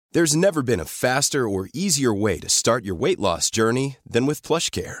There's never been a faster or easier way to start your weight loss journey than with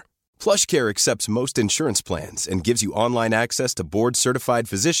PlushCare. PlushCare accepts most insurance plans and gives you online access to board-certified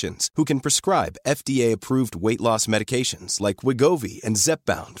physicians who can prescribe FDA-approved weight loss medications like Wegovy and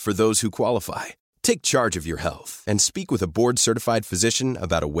Zepbound for those who qualify. Take charge of your health and speak with a board-certified physician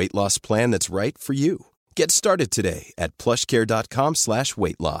about a weight loss plan that's right for you. Get started today at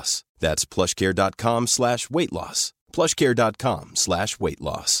plushcare.com/weightloss. That's plushcare.com/weightloss.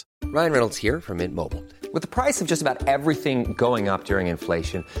 plushcare.com/weightloss. Ryan Reynolds here from Mint Mobile. With the price of just about everything going up during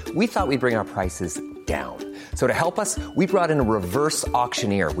inflation, we thought we'd bring our prices down. So to help us, we brought in a reverse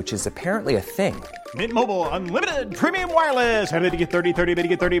auctioneer, which is apparently a thing. Mint Mobile Unlimited Premium Wireless. How to get 30, 30, how to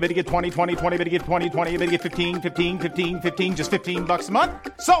get 30, how to get 20, 20, 20, how to get 20, 20, how to get 15, 15, 15, 15, just $15 a month?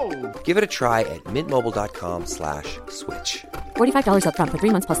 Sold! Give it a try at mintmobile.com/switch. $45 up front for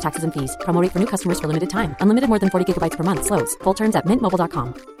 3 months plus taxes and fees. Promo rate for new customers for limited time. Unlimited more than 40 gigabytes per month. Slows full terms at mintmobile.com.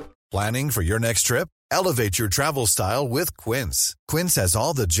 Planning for your next trip? Elevate your travel style with Quince. Quince has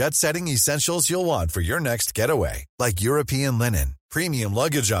all the jet-setting essentials you'll want for your next getaway, like European linen, premium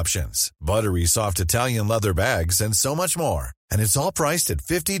luggage options, buttery soft Italian leather bags, and so much more. And it's all priced at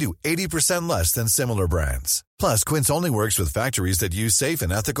 50 to 80% less than similar brands. Plus, Quince only works with factories that use safe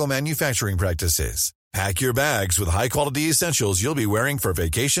and ethical manufacturing practices. Pack your bags with high-quality essentials you'll be wearing for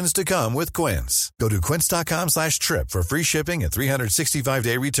vacations to come with Quince. Go to quince.com/trip for free shipping and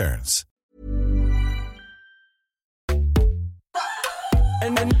 365-day returns.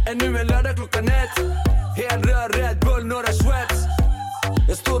 Nu är lördag klockan 1. Helt röd, Red Bull, några Schweppes.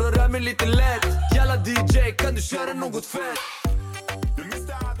 Jag står och rör mig lite lätt. Jalla DJ, kan du köra något fett?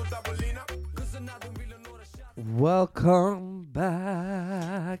 Welcome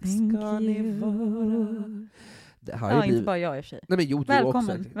back. Ska ni vara? Det har ju inte bara jag i och för sig. Nej, men jo,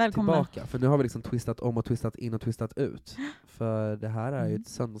 välkommen. Du också tillbaka. För nu har vi liksom twistat om och twistat in och twistat ut. För det här är ju ett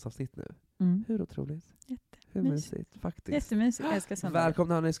söndagsavsnitt nu. Hur otroligt? Hur mysigt, faktiskt. Jättemysigt, jag älskar söndagar.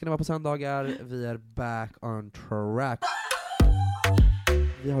 Välkomna hörni, ska ni vara på söndagar. Vi är back on track.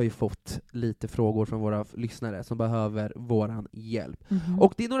 Vi har ju fått lite frågor från våra lyssnare som behöver våran hjälp.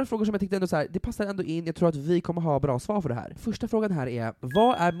 Och det är några frågor som jag tyckte ändå så här, det passar ändå in. Jag tror att vi kommer ha bra svar för det här. Första frågan här är: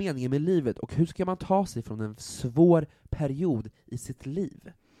 vad är meningen med livet och hur ska man ta sig från en svår period i sitt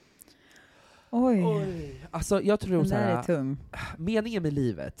liv? Oj. Alltså jag tror så här, är tung. Meningen med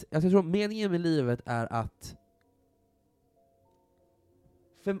livet. Alltså, jag tror meningen med livet är att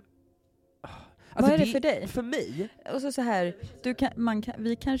vad är det för dig? För mig? Och så här,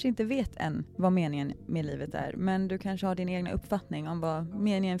 vi kanske inte vet än vad meningen med livet är, men du kanske har din egna uppfattning om vad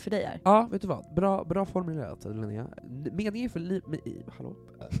meningen för dig är. Ja, vet du vad? Bra formulerat, Linnea. Meningen för livet... Hallå?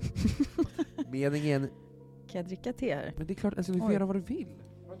 Meningen... Kan jag dricka te här? Men det är klart, alltså, du får göra vad du vill.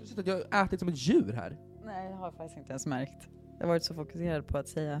 Har du sett att jag har ätit som ett djur här? Nej, jag har faktiskt inte ens märkt. Jag har varit så fokuserad på att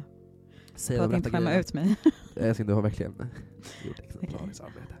säga på att inte skämma ut mig. Jag syns, du har verkligen gjort exemplariskt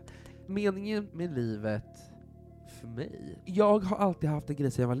arbete. Meningen med livet för mig. Jag har alltid haft en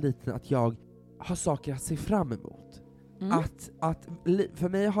grej sedan jag var liten att jag har saker att se fram emot. För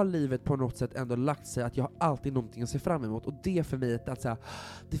mig har livet på något sätt ändå lagt sig att jag har alltid någonting att se fram emot, och det för mig att säga,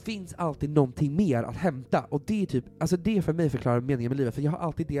 det finns alltid någonting mer att hämta, och det är typ, alltså det för mig förklarar meningen med livet, för jag har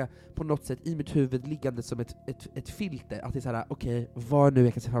alltid det på något sätt i mitt huvud liggande som ett filter, att det är såhär, okej, vad nu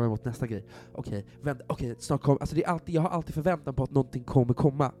jag kan se fram emot nästa grej, okej, snart kommer, alltså det är alltid, jag har alltid förväntan på att någonting kommer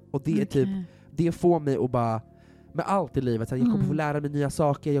komma, och det är typ, det får mig att bara, med allt i livet, så jag kommer få lära mig nya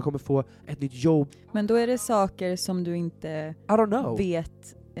saker, jag kommer få ett nytt jobb. Men då är det saker som du inte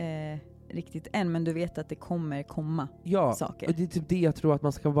vet riktigt än, men du vet att det kommer komma saker. Ja, det är typ det jag tror att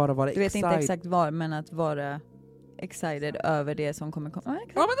man ska bara vara excited. Du vet inte exakt var, men att vara excited över det som kommer komma.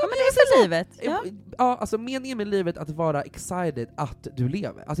 Ja, men det är för livet. Ja, alltså meningen med livet att vara excited att du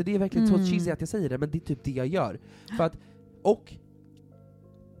lever. Alltså det är verkligen så cheesy att jag säger det, men det är typ det jag gör. För att,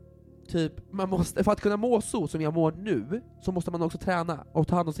 typ, man måste, för att kunna må så som jag mår nu, så måste man också träna och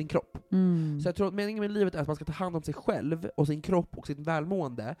ta hand om sin kropp. Så jag tror att meningen med livet är att man ska ta hand om sig själv och sin kropp och sitt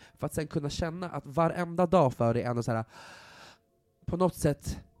välmående, för att sen kunna känna att varenda dag för det är ändå så här, på något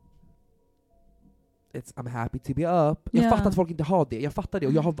sätt, I'm happy to be up. Jag fattar att folk inte har det. Jag fattar det.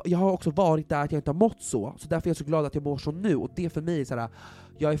 Och jag har också varit där att jag inte har mått så. Så därför är jag så glad att jag mår så nu. Och det för mig är så här,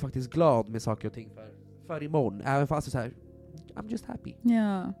 jag är faktiskt glad med saker och ting för imorgon. Även fast så här, I'm just happy.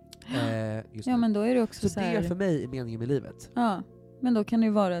 Ja. Men då är det också så det är för mig meningen med livet. Ja, men då kan det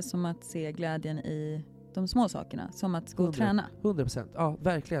ju vara som att se glädjen i de små sakerna, som att gå och träna. 100%, ja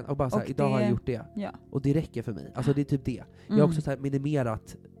verkligen. Och bara så här, idag har jag gjort det. Ja. Och det räcker för mig. Alltså det är typ det. Jag har också så här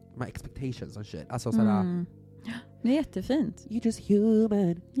minimerat my expectations and shit. Alltså så här, det är jättefint. You're just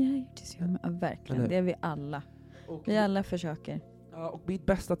human. Yeah, you're just human. Ja, verkligen. Det är vi alla. Vi alla försöker. Ja, och mitt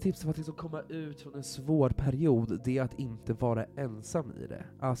bästa tips för att liksom komma ut från en svår period, det är att inte vara ensam i det.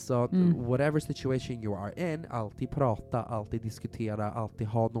 Alltså, whatever situation you are in, alltid prata, alltid diskutera, alltid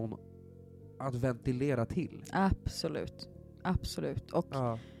ha någon att ventilera till. Absolut. Absolut. Och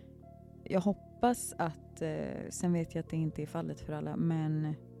jag hoppas att, sen vet jag att det inte är fallet för alla,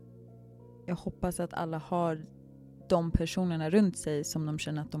 men jag hoppas att alla har de personerna runt sig som de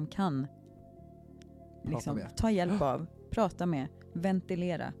känner att de kan liksom, ta hjälp av, prata med,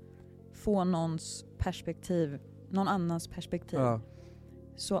 ventilera, få någons perspektiv, någon annans perspektiv.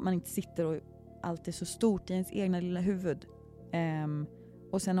 Så att man inte sitter och allt är så stort i ens egna lilla huvud.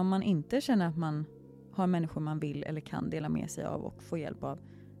 Och sen om man inte känner att man har människor man vill eller kan dela med sig av och få hjälp av,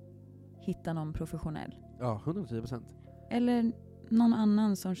 hitta någon professionell. Ja, 110%. Eller någon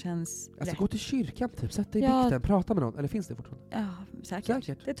annan som känns alltså rätt. gå till kyrkan typ, sätt dig i bikten, prata med någon. Eller finns det fortfarande? Ja,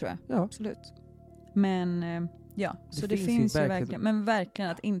 säkert. Det tror jag. Ja. Absolut. Men så det finns ju verkligen. Men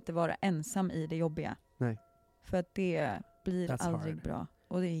verkligen att inte vara ensam i det jobbiga. Nej. För att det blir aldrig bra.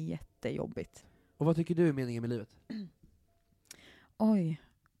 Och det är jättejobbigt. Och vad tycker du är meningen med livet? Oj.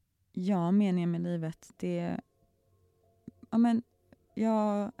 Ja, meningen med livet, det... Ja, men...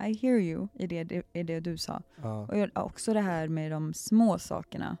 Ja, I hear you i det du sa. Och också det här med de små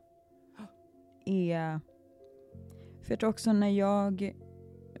sakerna. För jag tror också när jag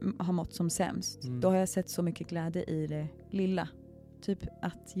har mått som sämst, då har jag sett så mycket glädje i det lilla. Typ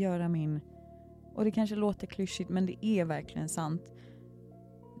att göra och det kanske låter klyschigt, men det är verkligen sant.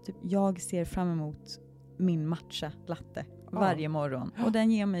 Typ, jag ser fram emot min matcha latte varje morgon. Och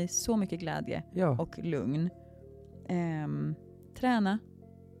den ger mig så mycket glädje och lugn. Träna.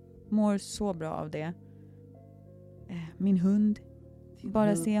 Mår så bra av det. Min hund.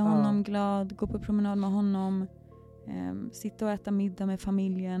 Bara se honom glad. Gå på promenad med honom. Sitta och äta middag med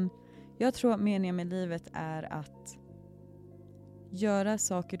familjen. Jag tror att meningen med livet är att göra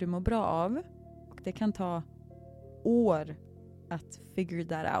saker du mår bra av. Och det kan ta år att figure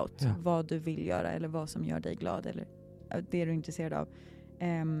that out. Vad du vill göra eller vad som gör dig glad. Eller det du är intresserad av.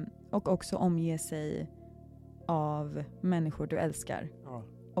 Och också omge sig av människor du älskar.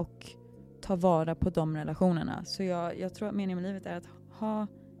 Och ta vara på de relationerna. Så jag tror att meningen med livet är att ha...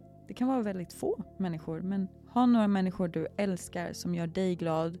 Det kan vara väldigt få människor. Men ha några människor du älskar som gör dig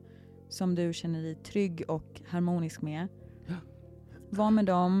glad. Som du känner dig trygg och harmonisk med. Var med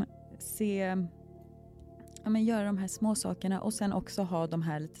dem. Göra de här små sakerna. Och sen också ha de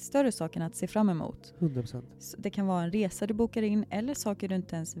här lite större sakerna att se fram emot. 100%. Så det kan vara en resa du bokar in. Eller saker du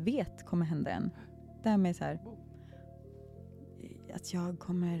inte ens vet kommer hända än. Det här med så här... Att jag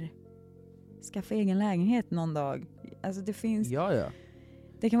kommer skaffa egen lägenhet någon dag. Alltså det finns...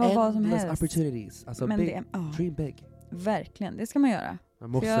 Det kan vara vad som helst. Opportunities. Alltså men big, dream big. Verkligen, det ska man göra.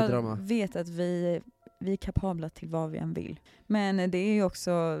 För jag vet att vi är kapabla till vad vi än vill. Men det är ju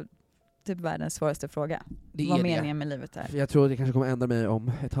också typ världens svåraste fråga. Vad meningen med livet är. Jag tror att det kanske kommer ändra mig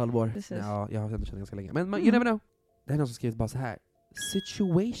om ett halvår. Precis. Ja, jag har ändå känt ganska länge. Men you never know. Det är någon som skrivit bara så här.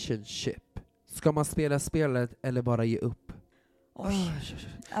 Situationship. Ska man spela spelet eller bara ge upp?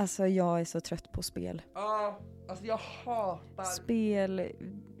 Alltså jag är så trött på spel. Alltså jag hatar spel.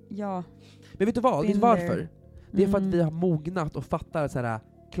 Ja. Men vet du vad? Vet du varför? Det är för att vi har mognat och fattar så här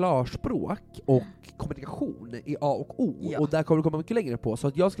klarspråk och kommunikation i A och O. Och där kommer du komma mycket längre på. Så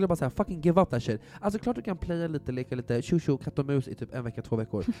att jag skulle bara säga fucking give up that shit. Alltså klart du kan playa lite, leka lite tjo katt och mus i typ en vecka, 2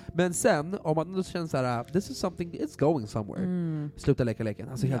 veckor. Men sen, om man ändå känner såhär this is something, it's going somewhere. Sluta leka leken.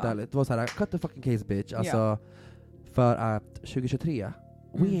 Alltså helt ärligt. Det var såhär, cut the fucking case bitch. Alltså, för att 2023,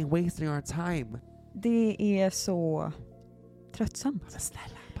 we ain't wasting our time. Det är så tröttsamt. Men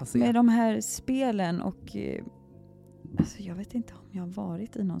snälla, med de här spelen och... Alltså jag vet inte om jag har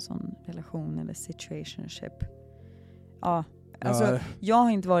varit i någon sån relation eller situationship. Ja, alltså jag har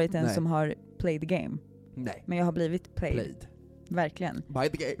inte varit den som har played the game. Nej. Men jag har blivit played. Verkligen. By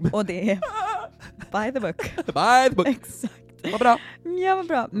the game. Och det är by the book. By the book. Exakt. Vad bra. Ja, vad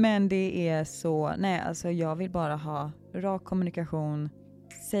bra. Men det är så, nej alltså jag vill bara ha rak kommunikation.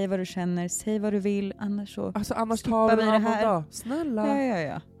 Säg vad du känner, säg vad du vill, annars så annars tar vi det här. Dag. Snälla.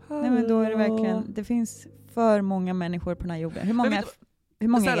 Ja. Nej men då är det verkligen, det finns för många människor på den här jorden. Hur många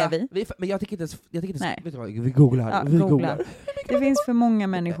är vi? Men jag tycker inte vet du vad, vi googlar. Vi googlar. Det finns för många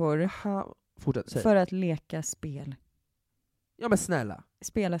människor Fortsätt, för att leka spel. Ja men snälla.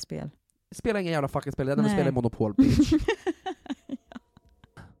 Spela spel. Spela inga jävla fucking spel, den spelar Monopol, bitch.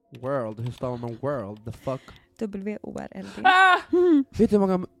 World, hur stavar man world? The fuck? W-O-R-L-D. Vet du hur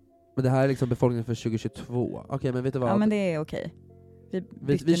många... Men det här är liksom befolkningen för 2022. Okej, men vet du vad? Ja, men det är okej.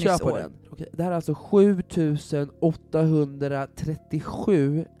 Vi kör på den. Okej, det här är alltså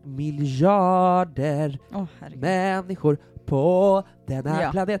 7837 miljarder människor på den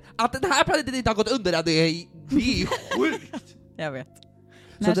här planeten. Att den här planeten inte har gått under, det är sjukt! Jag vet.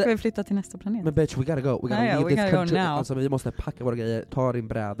 När ska vi flytta till nästa planet? Men bitch, we gotta go. We we gotta go now. Alltså vi måste packa våra grejer, ta din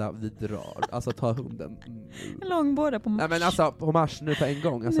bräda, vi drar. Alltså ta hunden. Långbåda på Mars. Nej men alltså på Mars nu på en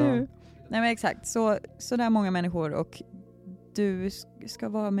gång. Alltså. Nu. Nej men exakt, så där många människor och du ska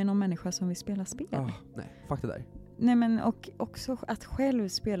vara med någon människa som vill spela spel. Nej, fuck det där. Nej men och också att själv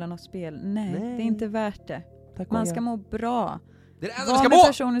spela något spel, nej. Det är inte värt det. Man ska må bra. Det är det enda var ska med må!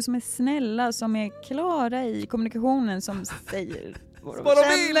 Personer som är snälla, som är klara i kommunikationen, som säger vad de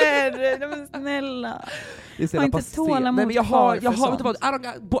vill! De är snälla. Har inte tålamod. Nej men jag har inte vad, I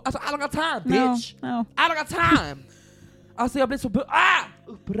don't got time, bitch! No. I don't got time! Alltså jag blir så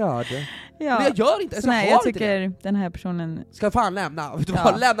upprörd. Ja. Men jag gör inte, så jag tycker den här personen ska fan lämna.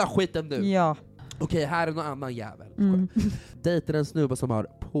 Lämna skiten nu. Ja. Okej, här är någon annan jävel. Dejtar en snubbe som har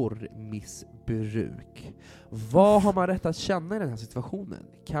porrmissbruk. Vad har man rätt att känna i den här situationen?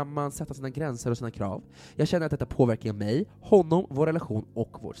 Kan man sätta sina gränser och sina krav? Jag känner att detta påverkar mig, honom, vår relation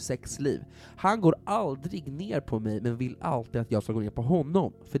och vårt sexliv. Han går aldrig ner på mig, men vill alltid att jag ska gå ner på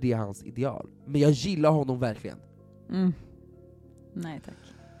honom, för det är hans ideal. Men jag gillar honom verkligen. Nej tack.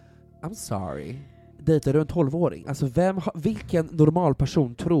 I'm sorry. Dejtar du en 12-åring? Alltså vilken normal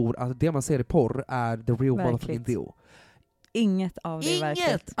person tror att det man ser i porr är the real motherfucking deal? Inget av det är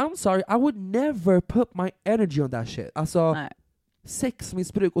verkligt. I'm sorry, I would never put my energy on that shit. Alltså,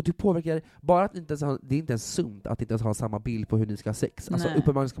 sexmissbruk, och du påverkar bara att det är inte ens sunt att inte ens ha samma bild på hur ni ska ha sex. Alltså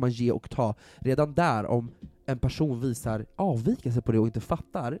uppenbarligen ska man ge och ta. Redan där, om en person visar avvikelse på det och inte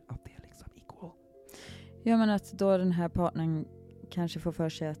fattar att det är liksom equal. Ja, men att då den här partnern kanske får för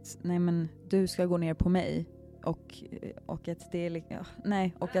sig att nej men du ska gå ner på mig och att det är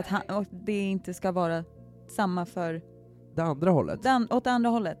och att det inte ska vara samma för det andra hållet. Åt det andra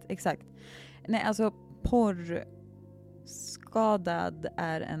hållet, exakt. Nej, alltså porrskadad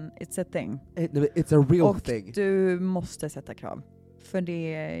är it's a thing. It's a real thing. Och du måste sätta krav. För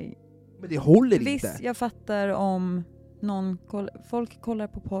det... Men det håller inte. Visst, jag fattar om folk kollar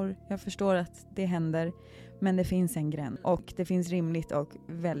på porr. Jag förstår att det händer. Men det finns en gräns. Och det finns rimligt och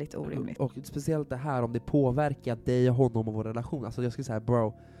väldigt orimligt. Och speciellt det här om det påverkar dig, honom och vår relation. Alltså jag skulle säga,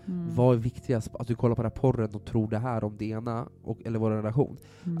 bro, vad är viktigast? Att du kollar på den här porren och tror det här om det ena eller vår relation.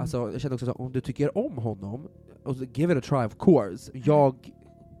 Alltså jag känner också så, om du tycker om honom, give it a try of course.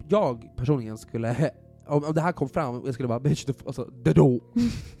 Jag personligen skulle, om det här kom fram, jag skulle bara, bitch, alltså,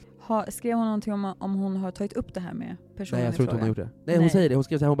 skrev hon någonting om hon har tagit upp det här med personen? Nej, jag tror inte hon har gjort det. Nej, hon säger det. Hon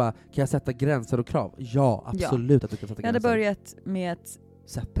skrev så här, hon bara, kan jag sätta gränser och krav? Ja, absolut att du kan sätta gränser. Jag hade börjat med att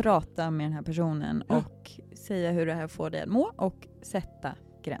prata med den här personen och säga hur det här får dig att må och sätta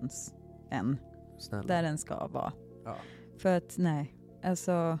gränsen där den ska vara. Ja. För att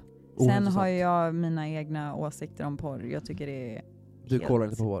alltså sen har jag mina egna åsikter om porr. Jag tycker det är du kollar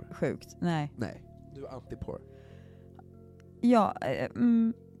inte på porr? Sjukt. Nej. Du är anti-porr. Ja,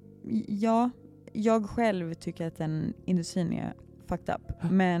 jag själv tycker att den industrin är fucked up.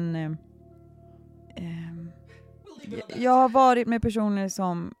 Men jag har varit med personer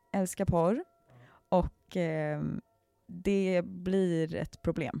som älskar porr och det blir ett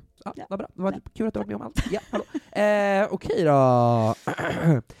problem. Ja, bra. Det var kul att du var med om allt. Ja, okej då.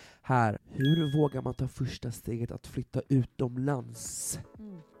 Här. Hur vågar man ta första steget att flytta utomlands?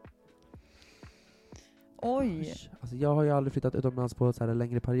 Oj. Alltså jag har ju aldrig flyttat utomlands på en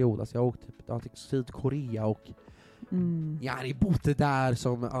längre period. Alltså jag har åkt till Sydkorea och jag har bott där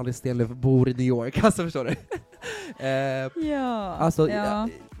som Alice Stenlöf bor i New York. Alltså förstår du? Alltså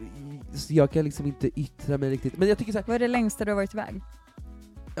jag kan liksom inte yttra mig riktigt. Men jag tycker så här, vad är det längsta du har varit iväg?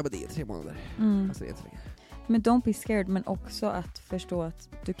 Ja, men det är 3 månader. Alltså det är inte länge. Men don't be scared, men också att förstå att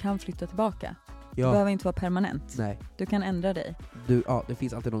du kan flytta tillbaka. Du behöver inte vara permanent. Nej. Du kan ändra dig. Det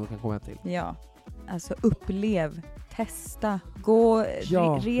finns alltid någon du kan komma hem till. Ja. Alltså upplev, testa,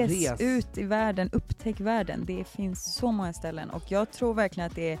 res ut i världen, upptäck världen. Det finns så många ställen och jag tror verkligen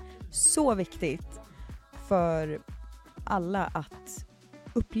att det är så viktigt för alla att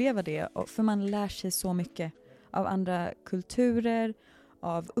uppleva det. För man lär sig så mycket av andra kulturer,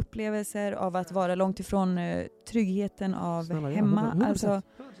 av upplevelser, av att vara långt ifrån tryggheten av hemma. 100%. Alltså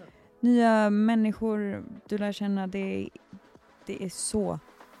nya människor du lär känna, det är så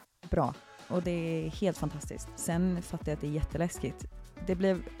bra. Och det är helt fantastiskt. Sen fattar jag att det är jätteläskigt. Det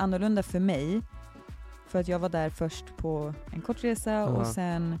blev annorlunda för mig. För att jag var där först på en kort resa och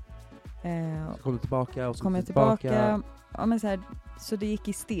sen så kom du tillbaka och så kom jag tillbaka. Ja, men så det gick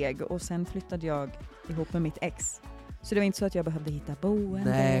i steg och sen flyttade jag ihop med mitt ex. Så det var inte så att jag behövde hitta boende.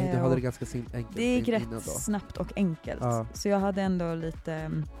 Nej, du hade det ganska enkelt. Det gick rätt snabbt och enkelt. Ja. Så jag hade ändå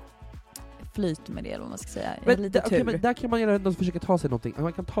lite flyt med det, eller vad man ska säga. Men, Lite okej, tur. men där kan man göra ändå försöka ta sig någonting.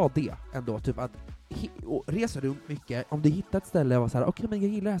 Man kan ta det ändå, typ att resa runt mycket. Om du hittar ett ställe och var så här, okej, men jag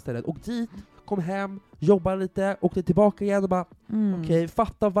gillar det här stället. Och dit, kom hem, jobba lite, åkte tillbaka igen och bara okej,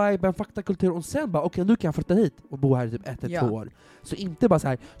 fatta viben, fatta kulturen, och sen bara okej, nu kan jag flytta hit och bo här i typ 1 eller 2 år. Så inte bara så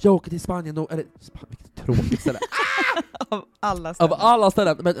här, jag åker till Spanien och, eller vilket tråkigt ställe. Av alla ställen. Av alla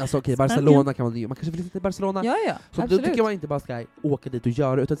ställen, men alltså okej, Barcelona kan man ju, man kanske vill till Barcelona. Ja, så absolut. då tycker man inte bara ska åka dit och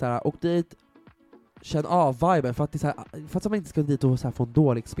göra, utan så här, åk dit, känn av viben, för att det är så här, för att man inte ska dit och så här få en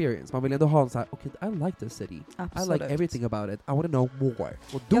dålig experience. Man vill ändå ha en så här, okay, I like this city. Absolut. I like everything about it. I want to know more.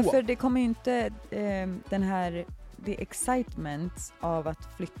 Och då, Ja, för det kommer ju inte den här, det excitement av att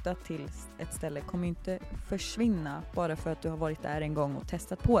flytta till ett ställe kommer ju inte försvinna bara för att du har varit där en gång och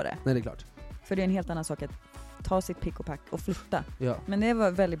testat på det. nej, det är klart. För det är en helt annan sak att ta sitt pick och pack och flytta. Ja. Men det var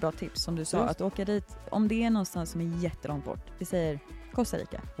ett väldigt bra tips som du sa, Just. att åka dit, om det är någonstans som är jättelångt bort, vi säger Costa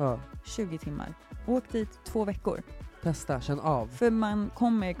Rica, Ja. 20 timmar. Åk dit 2 veckor. Testa, känn av. För man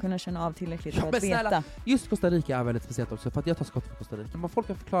kommer kunna känna av tillräckligt för Ja, att men snälla, veta. just Costa Rica är väldigt speciellt också, för att jag tar skott för Costa Rica. Men folk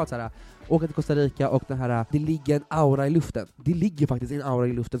har förklarat så här, åka till Costa Rica och den här, det ligger en aura i luften. Det ligger faktiskt en aura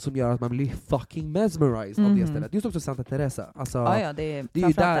i luften som gör att man blir fucking mesmerized av det stället. Just också Santa Teresa. Alltså, Ja, det är det är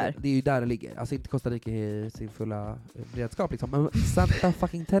ju framförallt där, där. det är ju där det ligger. Alltså inte Costa Rica i sin fulla redskap liksom. Men Santa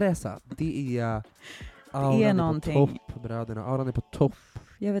fucking Teresa, det är auran är någonting. på topp, bröderna. Auran är på topp.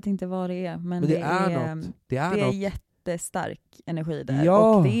 Jag vet inte vad det är, men det är något. Det är något. jättestark energi där.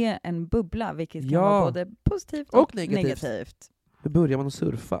 Ja. Och det är en bubbla, vilket kan vara både positivt och negativt. Hur börjar man att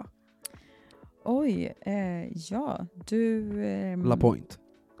surfa? Oj, ja, du... La Point.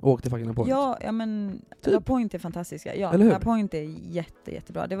 Åk till fucking La Point. Ja, men Typ. La Point är fantastiska. Ja, Eller hur? La Point är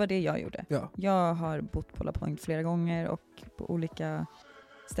jättebra. Det var det jag gjorde. Ja. Jag har bott på La Point flera gånger och på olika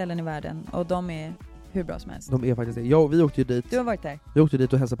ställen i världen. Och de är hur bra som helst. De är faktiskt det. Ja, vi åkte ju dit. Du har varit där? Vi åkte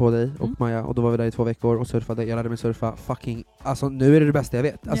dit och hälsade på dig och Maja, och då var vi där i 2 veckor och surfade. Jag lärde mig surfa fucking... Alltså nu är det bästa jag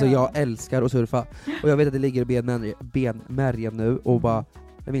vet. Alltså jag älskar att surfa. Och jag vet att det ligger i benmärgen nu och bara...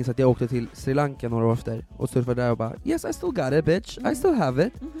 Jag minns att jag åkte till Sri Lanka några år efter och surfade där och bara yes, I still got it bitch, I still have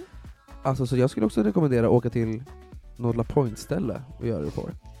it. Alltså så jag skulle också rekommendera att åka till något La Point-ställe och göra det på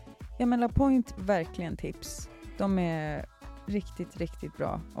det. Ja, men La Point, verkligen tips. De är riktigt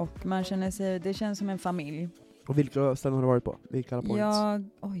bra. Och man känner sig, det känns som en familj. Och vilka ställen har du varit på? Vilka La Points?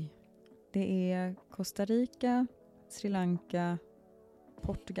 Det är Costa Rica, Sri Lanka,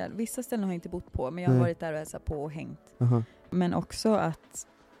 Portugal. Vissa ställen har jag inte bott på, men jag har varit där och hälsat på och hängt. Men också att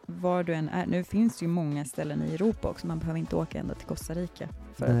var du än är, nu finns det ju många ställen i Europa också, man behöver inte åka ända till Costa Rica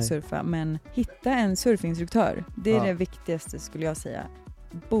för att surfa, men hitta en surfinstruktör. Det är det viktigaste skulle jag säga.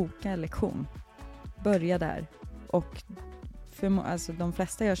 Boka en lektion. Börja där. Och alltså, de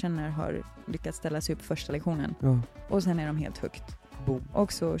flesta jag känner har lyckats ställa sig upp första lektionen. Och sen är de helt högt. Boom.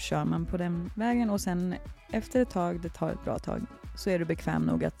 Och så kör man på den vägen och sen efter ett tag, det tar ett bra tag, så är du bekväm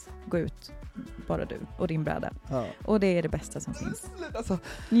nog att gå ut, bara du och din bräda. Och det är det bästa som finns. Alltså,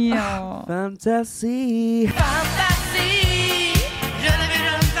 ja. Fantasi. Rullar vi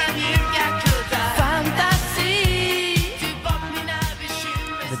runt där mjuka kuddar. Fantasi. Typ bort mina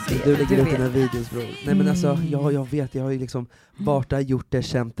bekymmer. Du lägger upp den här videos, bror. Nej men alltså, jag vet, jag har ju liksom varit där, gjort det,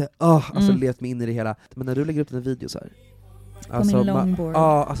 känt det, alltså levt mig in i det hela. Men när du lägger upp den här videos här, alltså, min longboard.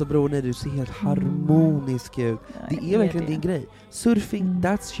 alltså bror, nej, du ser helt harmonisk ut. Det är verkligen din grej. Surfing, det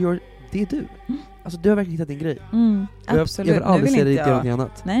är du. Alltså du har verkligen hittat din grej. Absolut. Jag vill aldrig se dig göra något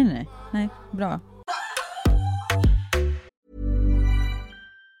annat. Nej, bra.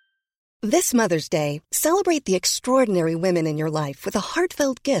 This Mother's Day, celebrate the extraordinary women in your life with a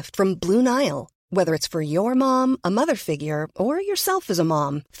heartfelt gift from Blue Nile. Whether it's for your mom, a mother figure, or yourself as a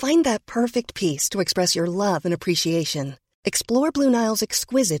mom, find that perfect piece to express your love and appreciation. Explore Blue Nile's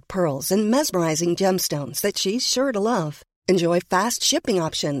exquisite pearls and mesmerizing gemstones that she's sure to love. Enjoy fast shipping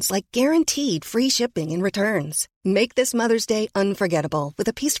options like guaranteed free shipping and returns. Make this Mother's Day unforgettable with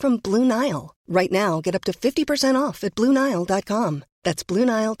a piece from Blue Nile. Right now, get up to 50% off at BlueNile.com. That's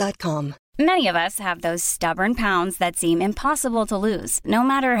BlueNile.com. Many of us have those stubborn pounds that seem impossible to lose, no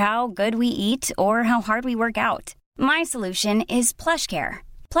matter how good we eat or how hard we work out. My solution is PlushCare.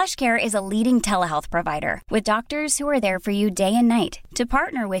 PlushCare is a leading telehealth provider with doctors who are there for you day and night to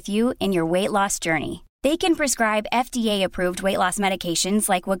partner with you in your weight loss journey. They can prescribe FDA-approved weight loss medications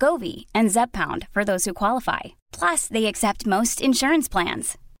like Wegovy and Zepbound for those who qualify. Plus, they accept most insurance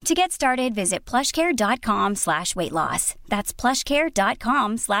plans. To get started, visit plushcare.com/weightloss. That's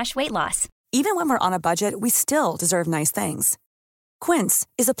plushcare.com/weightloss. Even when we're on a budget, we still deserve nice things. Quince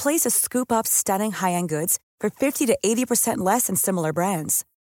is a place to scoop up stunning high-end goods for 50 to 80% less than similar brands.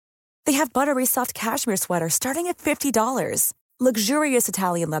 They have buttery soft cashmere sweaters starting at $50, luxurious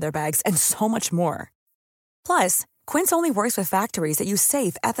Italian leather bags, and so much more. Plus, Quince only works with factories that use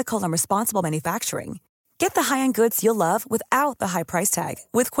safe, ethical, and responsible manufacturing. Get the high-end goods you'll love without the high price tag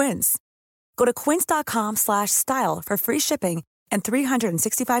with Quince. Go to quince.com/style for free shipping and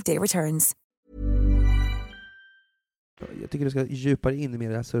 365-day returns. Jag tycker du ska djupare in med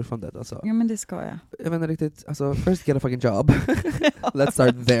det här surfandet. Alltså. Ja, men det ska jag. Jag menar riktigt, alltså, first get a fucking job. Let's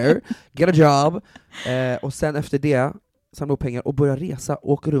start there. Get a job. Och sen efter det, samla upp pengar och börja resa,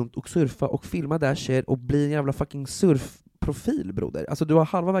 åka runt och surfa och filma där shit och bli en jävla fucking surfprofil, broder. Alltså du har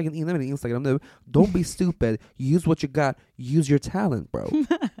halva vägen inne med din Instagram nu. Don't be stupid. Use what you got. Use your talent, bro.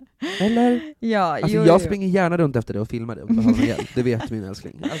 Eller? Ja, alltså, jag springer gärna runt efter det och filmar det och behöver hjälp. Det vet min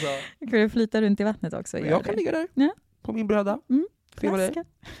älskling. Alltså, kan du flyta runt i vattnet också? Jag kan ligga där. Ja. På min bröda. Filma det.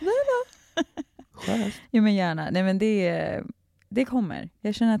 Ja, men gärna. Nej, men det kommer.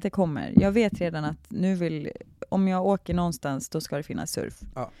 Jag känner att det kommer. Jag vet redan att nu om jag åker någonstans, då ska det finnas surf.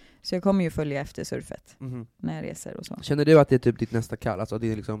 Ja. Så jag kommer ju följa efter surfet när jag reser och så. Känner du att det är typ ditt nästa kall? Alltså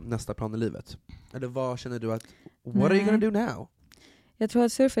det är liksom nästa plan i livet? Eller vad känner du att, what are you gonna do now? Jag tror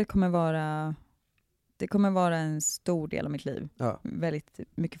att surfet kommer vara en stor del av mitt liv. Ja. Väldigt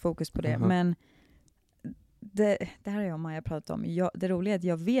mycket fokus på det. Men det här har jag och Maja pratat om. Det roliga är att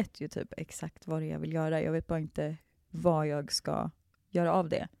jag vet ju typ exakt vad det är jag vill göra. Jag vet bara inte vad jag ska göra av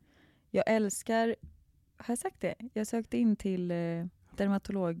det. Jag älskar, har jag sagt det? Jag sökte in till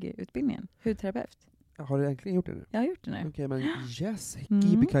dermatologutbildningen, hudterapeut. Har du egentligen gjort det nu? Jag har gjort det nu. Okej, men yes,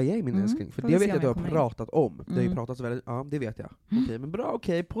 yippee min älskling. För det vet jag att du har pratat om. Det har ju pratat så väldigt, ja det vet jag. Okej, men bra,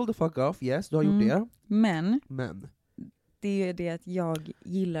 pull the fuck off, yes, du har gjort det. Men det är ju det att jag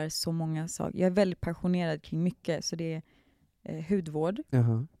gillar så många saker. Jag är väldigt passionerad kring mycket, så det är hudvård.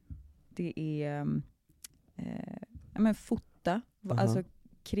 Det är fota, alltså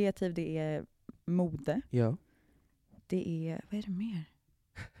kreativ, det är mode. Ja. Det är, vad är det mer?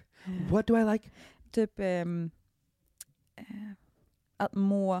 What do I like? Typ att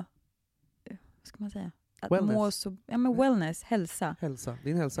må, vad ska man säga? Att wellness. må så, wellness, hälsa.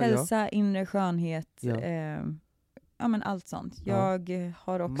 Din hälsa, inre skönhet, men allt sånt. Jag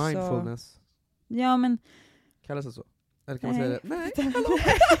har också mindfulness. Ja, men kallas det så? Eller kan man säga det? Nej.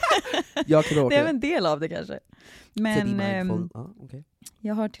 Jag tror det är en del av det kanske. Men okay.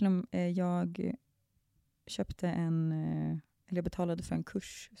 Jag har jag köpte jag betalade för en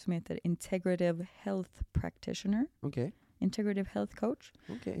kurs som heter Integrative Health Practitioner. Okay. Integrative Health Coach.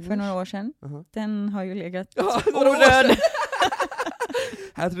 Okay, för några år sedan. Den har ju legat orörd.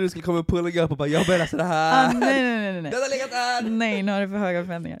 Här trodde du skulle komma pulling upp och bara, jag börjar läsa det här. Nej. Den har legat där. Nej, nu har du för höga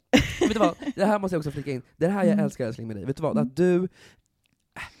förväntningar. Vet du vad? Det här måste jag också flika in. Det här jag älskar älskling med dig. Vet du vad? Att du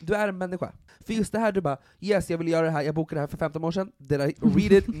är en människa. För just det här, du bara, yes jag vill göra det här, jag bokade det här för 15 år sedan. Did I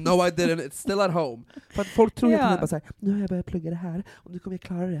read it? No I didn't, it's still at home. För att folk tror att bara såhär, nu har jag börjat plugga det här, och nu kommer jag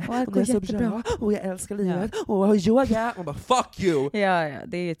klara det. Och det är så bra, och jag älskar livet, och jag har yoga. Och bara, fuck you! Ja,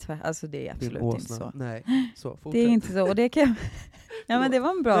 det är alltså det är absolut inte så. Nej, så fortsätt. Det är inte så, och det kan ja, men det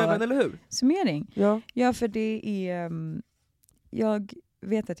var en bra eller hur? Summering. Ja, för det är jag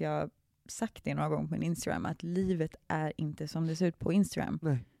vet att jag sagt det några gånger på min Instagram, att livet är inte som det ser ut på Instagram.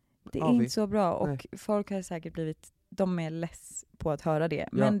 Nej. Det är inte så bra, och folk har säkert de är less på att höra det.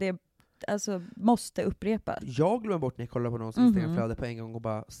 Men det alltså måste upprepas. Jag glömmer bort när jag kollar på någons Instagram-flöde på en gång och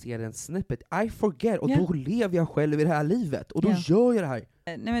bara ser en snippet. I forget, och då lever jag själv i det här livet, och då gör jag det här.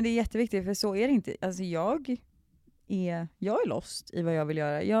 Nej, men det är jätteviktigt, för så är det inte. Alltså jag är lost i vad jag vill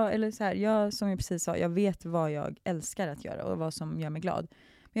göra. Jag, som jag precis sa, jag vet vad jag älskar att göra och vad som gör mig glad.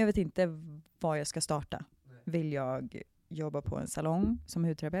 Men jag vet inte vad jag ska starta. Vill jag jobba på en salong som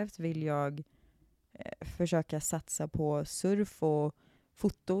hudterapeut? Vill jag försöka satsa på surf och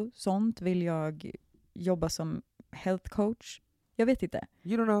foto, sånt? Vill jag jobba som health coach? Jag vet inte.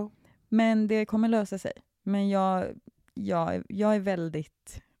 You don't know. Men det kommer lösa sig. Men jag är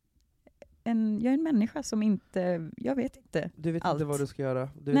väldigt... jag är en människa som inte... Jag vet inte. Du vet inte vad du ska göra.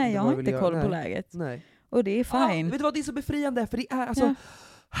 Nej, jag har inte koll på läget. Nej. Och det är fine. Vet du vad, det är så befriande, för det är alltså...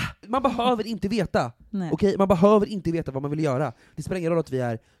 Man behöver inte veta. Okay? Man behöver inte veta vad man vill göra. Det spelar ingen roll att vi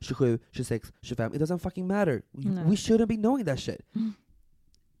är 27, 26, 25. It doesn't fucking matter. We shouldn't be knowing that shit.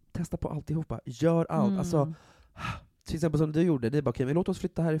 Testa på alltihopa. Gör allt. Alltså, till exempel som du gjorde, det är bara okej, men låt oss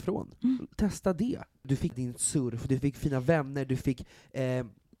flytta härifrån. Testa det. Du fick din surf, du fick fina vänner, du fick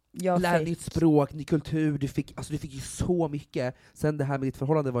lära nytt språk, ny kultur, du fick ju så mycket. Sen det här med ditt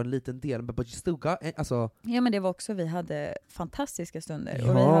förhållande var en liten del, but you still got, alltså... Ja, men det var också, vi hade fantastiska stunder,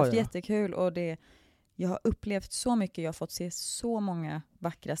 och vi har haft jättekul, och jag har upplevt så mycket, jag har fått se så många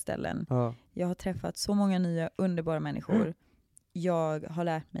vackra ställen. Jag har träffat så många nya underbara människor. Jag har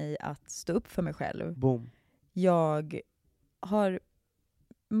lärt mig att stå upp för mig själv. Boom. Jag har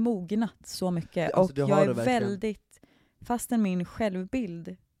mognat så mycket. Alltså, och du har jag är det verkligen. väldigt, fastän min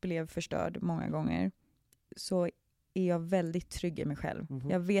självbild blev förstörd många gånger, så är jag väldigt trygg i mig själv.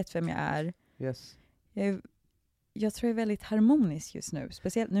 Jag vet vem jag är. Yes. Jag tror jag är väldigt harmonisk just nu.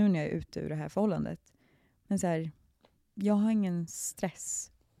 Speciellt nu när jag är ute ur det här förhållandet. Men så här, jag har ingen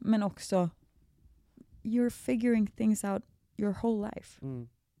stress. Men också, you're figuring things out your whole life.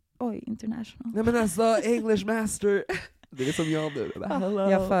 Oj, international. Nej men alltså, English master. Det är som jag nu.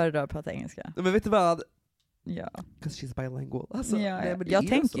 Jag föredrar att prata engelska. Men vet du vad? Ja. Because she's bilingual. Alltså, Ja, nej, men det jag är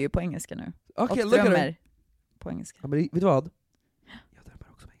tänker så. ju på engelska nu. Okej, och look at her. drömmer på engelska. Ja, men vet du vad? Jag drömmer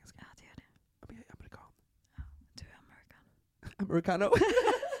också på engelska. Ja, det gör det. Ja, men jag är amerikan. Ja, du är amerikan. Americano.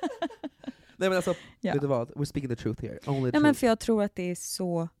 Nej men alltså, Ja. vet du vad? We're speaking the truth here. Only the Nej, truth. men för jag tror att det är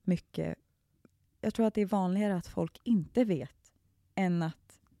så mycket. Jag tror att det är vanligare att folk inte vet än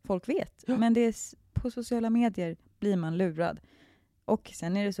att folk vet. Ja. Men det är på sociala medier blir man lurad. Och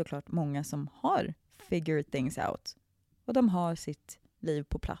sen är det såklart många som har figured things out. Och de har sitt liv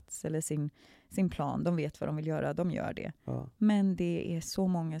på plats eller sin plan. De vet vad de vill göra, de gör det. Ja. Men det är så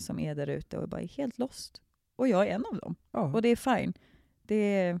många som är där ute och bara är helt lost. Och jag är en av dem. Ja. Och det är fine. Det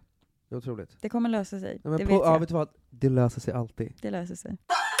är otroligt. Det kommer lösa sig. Ja, men det på, vet jag. vet du vad? Det löser sig alltid. Det löser sig.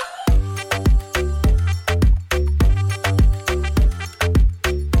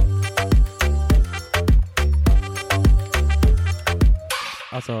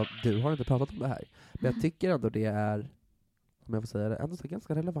 Alltså, du har inte pratat om det här. Men jag tycker ändå det är, om jag får säga det, ändå så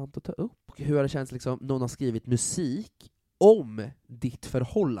ganska relevant att ta upp. Hur har det känts liksom, någon har skrivit musik om ditt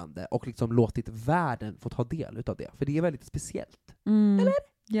förhållande och liksom låtit världen få ta del utav det? För det är väldigt speciellt. Eller?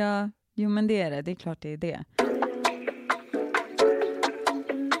 Ja, jo men det är det. Det är klart det är det.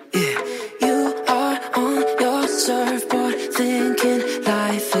 You are on your surfboard thinking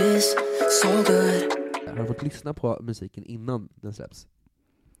life is so good. Har du fått lyssna på musiken innan den släpps?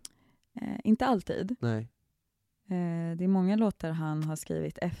 Inte alltid. Nej. Det är många låtar han har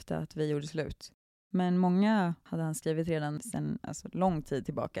skrivit efter att vi gjorde slut. Men många hade han skrivit redan sedan alltså, lång tid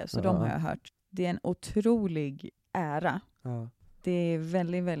tillbaka. Så de har jag hört. Det är en otrolig ära. Ja. Det är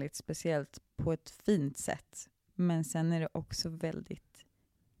väldigt, väldigt speciellt på ett fint sätt. Men sen är det också väldigt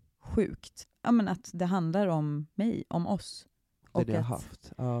sjukt. Ja, men att det handlar om mig, om oss. Det Och det jag att, har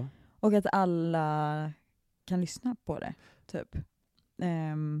haft. Ja. och att alla kan lyssna på det, typ.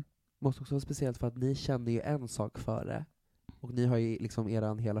 Måste också vara speciellt för att ni kände ju en sak före. Och ni har ju liksom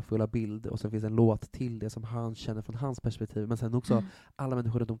eran hela fulla bild. Och sen finns en låt till det som han känner från hans perspektiv. Men sen också alla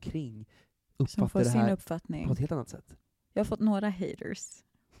människor runt omkring som uppfattar får det sin här uppfattning. på ett helt annat sätt. Jag har fått några haters.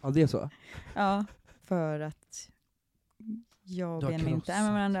 Ja, det är så. Ja, för att jag Du har ber mig inte krossat.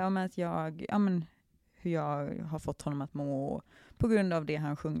 med varandra om att hur jag har fått honom att må på grund av det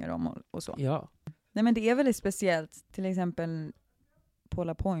han sjunger om och så. Ja. Nej, men det är väldigt speciellt. Till exempel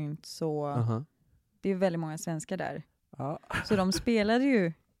Paula Point, så det är väldigt många svenskar där. Ja. Så de spelade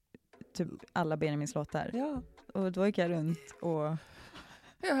ju typ alla Benjamins låtar. Ja. Och då gick jag runt och...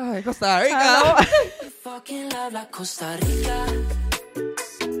 Ja, i Costa Rica! Hallå! Fucking love like Costa Rica.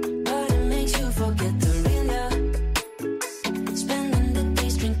 But it makes you forget the real ya. Spending the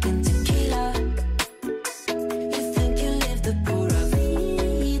days drinking tequila. You think you live the pura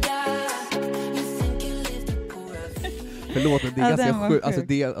vida. You think you live the pura vida. Förlåt, men det är Ja, den ganska var sjukt.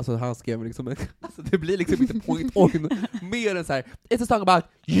 sjuk. Alltså han skrev liksom alltså det blir liksom inte point on mer än så här. It's a song about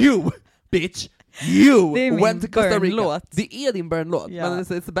you, bitch. You Det är min went to Costa Rica. burn-låt. Det är din burn-låt, Ja. men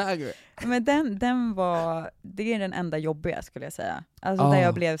it's a banger. Men den var... Det är den enda jobbiga, skulle jag säga. Alltså där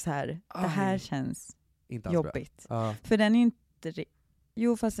jag blev så här, det här känns Inte alls jobbigt. bra. Ja. För den är inte...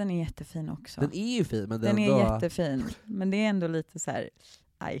 Jo, fast den är jättefin också. Den är ju fin, men Den ändå... är jättefin. Men det är ändå lite så här,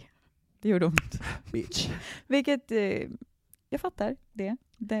 aj, det gjorde ont. Bitch. Vilket, jag fattar det.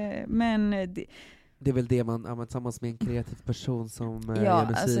 Men Det är väl det man tillsammans med en kreativ person som Ja, gör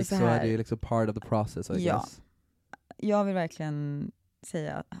musik, alltså så så här- är det ju liksom part of the process, I Ja. guess. jag vill verkligen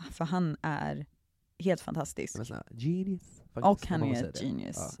säga, för han är helt fantastisk. Han är sån här genius. Faktiskt, Och han om man är säger det.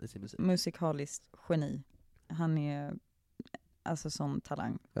 genius. Ja, i sin musik. Musikaliskt geni. Han är alltså sån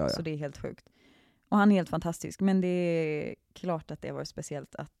talang. Ja, ja. Så det är helt sjukt. Och han är helt fantastisk. Men det är klart att det var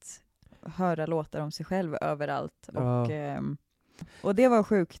speciellt att höra låtar om sig själv överallt. Ja. Och det var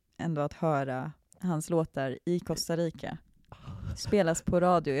sjukt ändå att höra hans låtar i Costa Rica. Spelas på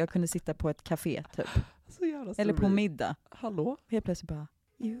radio. Jag kunde sitta på ett café typ. Så jävla Eller på story. middag. Hallå? Helt plötsligt bara,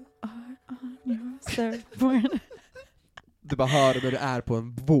 you are on your surfboard. Du bara hör när du är på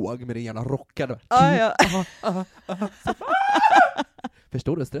en våg med din jävla rockad. Ja, ja.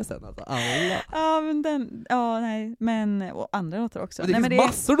 Förstår du stressen? Alltså, alla. Ja, men men och andra låtar också. Men det finns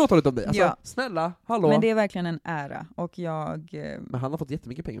massor låtar utom dig. Alltså, Ja. snälla, hallå. Men det är verkligen en ära, och jag... Men han har fått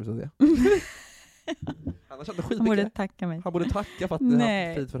jättemycket pengar, så att säga. Han har tjänat Han skitmycket. borde tacka mig. Han borde tacka för att ni har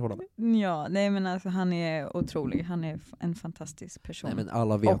haft fint förhållande. Ja, nej men alltså han är otrolig. Han är en fantastisk person. Nej, men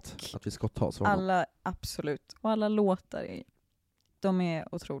alla vet Och att vi ska ta oss för honom. alla, absolut. Och alla låtar, de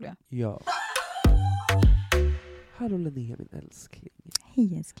är otroliga. Ja. Hallå Linnea, min älskling.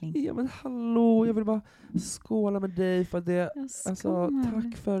 Hej älskling. Ja men hallå, jag vill bara skåla med dig för det. Alltså,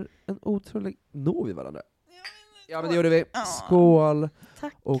 tack för en otrolig... Når vi varandra? Ja men det gjorde vi. Skål.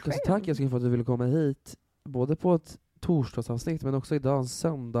 Tack och alltså, tack jag för att du ville komma hit. Både på ett torsdagsavsnitt men också idag en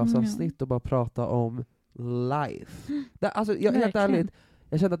söndagsavsnitt och bara prata om life. Alltså, helt ärligt,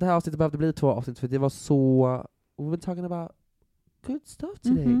 jag kände att det här avsnittet behövde bli 2 avsnitt för det var så... We've been talking about good stuff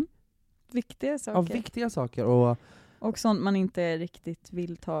today. Viktiga saker. Ja, viktiga saker. Och sånt man inte riktigt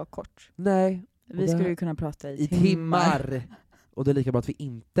vill ta kort. Nej. Vi skulle ju kunna prata i timmar. Och det är lika bra att vi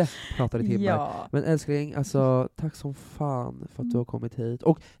inte pratar i timmar. Ja. Men älskling, alltså, tack som fan för att du har kommit hit.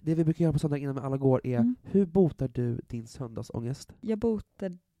 Och det vi brukar göra på söndag innan vi alla går är, hur botar du din söndagsångest? Jag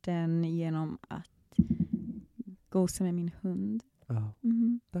botar den genom att gosa med min hund.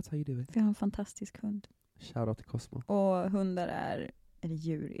 That's how you do it. Jag har en fantastisk hund. Shoutout till Cosmo. Och hundar eller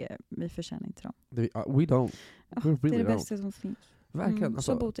djur, vi förtjänar inte dem. We don't. We really det är det don't. bästa som finns. Verkligen. Så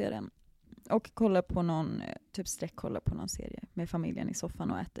Alltså, botar jag den. Och kolla på någon, typ sträckkolla på någon serie med familjen i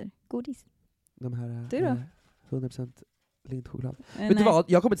soffan och äter godis. de här Du då? 100% lintchoklad. Nej. Vet du vad?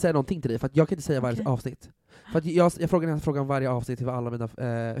 Jag kommer inte säga någonting till dig, för att jag kan inte säga varje Okej. avsnitt. För att jag frågar den här frågan varje avsnitt till alla mina,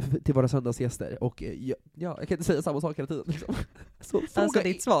 till våra söndagsgäster. Och jag kan inte säga samma sak hela tiden. Liksom. Så Alltså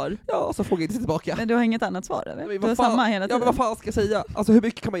ditt svar? Ja, så frågar jag inte tillbaka. Men du har inget annat svar eller? Men Du har samma hela tiden? Ja, men vad fan ska jag säga? Alltså hur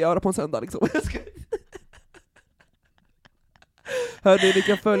mycket kan man göra på en söndag liksom? Hörni, ni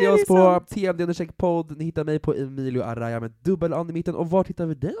kan följa oss på TMD_podd. Ni hittar mig på Emilio Araya med dubbel an i mitten. Och vart hittar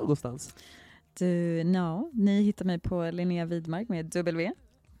vi dig någonstans? Ni hittar mig på Linnea Widmark med W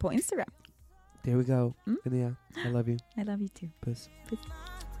på Instagram. There we go. Linnea, I love you. I love you too. Puss.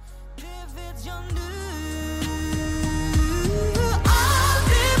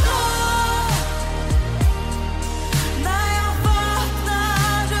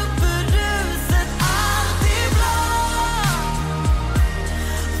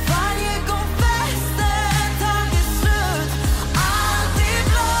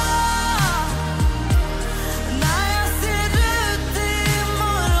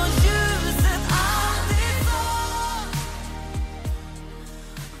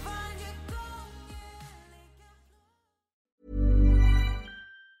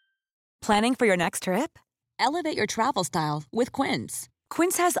 Planning for your next trip? Elevate your travel style with Quince.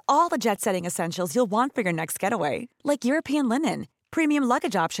 Quince has all the jet-setting essentials you'll want for your next getaway, like European linen, premium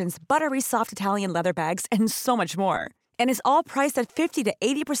luggage options, buttery soft Italian leather bags, and so much more. And is all priced at 50 to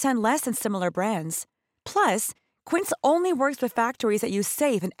 80% less than similar brands. Plus, Quince only works with factories that use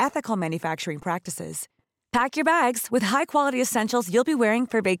safe and ethical manufacturing practices. Pack your bags with high-quality essentials you'll be wearing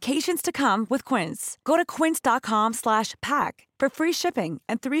for vacations to come with Quince. Go to quince.com/pack for free shipping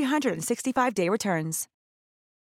and 365-day returns.